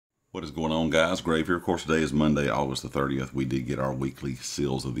What is going on, guys? Grave here. Of course, today is Monday, August the 30th. We did get our weekly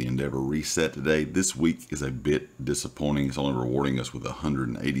Seals of the Endeavor reset today. This week is a bit disappointing. It's only rewarding us with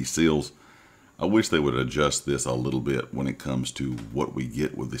 180 seals. I wish they would adjust this a little bit when it comes to what we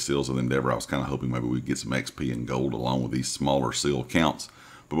get with the Seals of the Endeavor. I was kind of hoping maybe we'd get some XP and gold along with these smaller seal counts.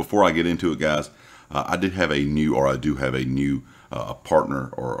 But before I get into it, guys, I do have a new partner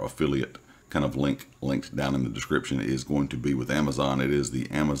or affiliate kind of linked down in the description. It is going to be with Amazon. It is the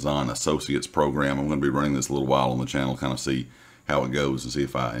Amazon Associates program. I'm going to be running this a little while on the channel, kind of see how it goes and see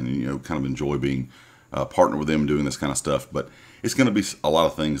if I kind of enjoy being partner with them doing this kind of stuff. But it's going to be a lot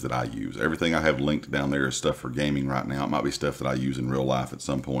of things that I use. Everything I have linked down there is stuff for gaming right now. It might be stuff that I use in real life at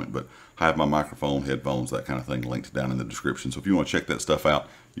some point, but I have my microphone, headphones, that kind of thing linked down in the description. So if you want to check that stuff out,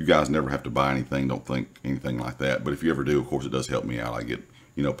 you guys never have to buy anything. Don't think anything like that. But if you ever do, of course, it does help me out. I get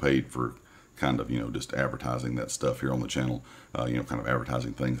paid for kind of just advertising that stuff here on the channel, kind of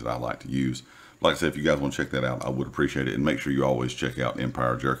advertising things that I like to use. Like I said, if you guys want to check that out, I would appreciate it. And make sure you always check out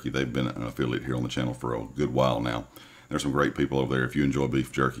Empire Jerky. They've been an affiliate here on the channel for a good while now. There's some great people over there. If you enjoy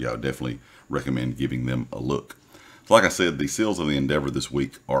beef jerky, I would definitely recommend giving them a look. So like I said, the Seals of the Endeavor this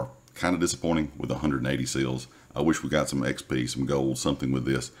week are kind of disappointing with 180 seals. I wish we got some XP, some gold, something with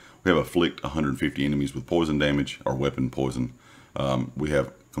this. We have afflict 150 enemies with poison damage or weapon poison. We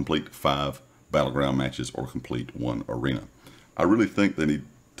have complete 5 battleground matches or complete 1 arena. I really think they need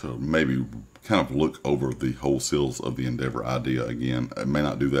to maybe kind of look over the whole Seals of the Endeavor idea again. I may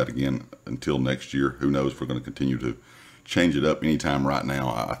not do that again until next year. Who knows if we're going to continue to change it up anytime right now.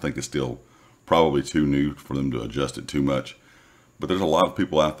 I think it's still probably too new for them to adjust it too much. But there's a lot of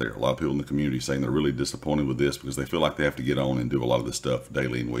people out there, a lot of people in the community saying they're really disappointed with this because they feel like they have to get on and do a lot of this stuff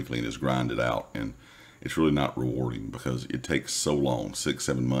daily and weekly and just grind it out. And it's really not rewarding because it takes so long,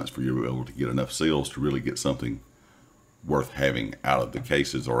 6-7 months, for you to be able to get enough seals to really get something worth having out of the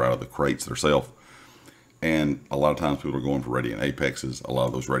cases or out of the crates themselves. And a lot of times people are going for Radiant Apexes. A lot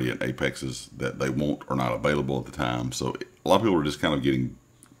of those Radiant Apexes that they want are not available at the time. So a lot of people are just kind of getting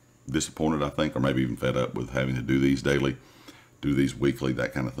disappointed, I think, or maybe even fed up with having to do these daily, do these weekly,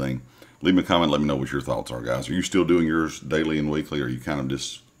 that kind of thing. Leave me a comment, let me know what your thoughts are, guys. Are you still doing yours daily and weekly, or are you kind of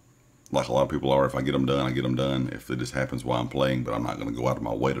just like a lot of people are? If I get them done, I get them done. If it just happens while I'm playing, but I'm not going to go out of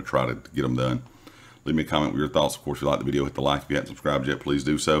my way to try to get them done. Leave me a comment with your thoughts. Of course, if you like the video, hit the like. If you haven't subscribed yet, please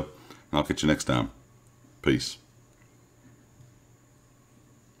do so. And I'll catch you next time. Peace.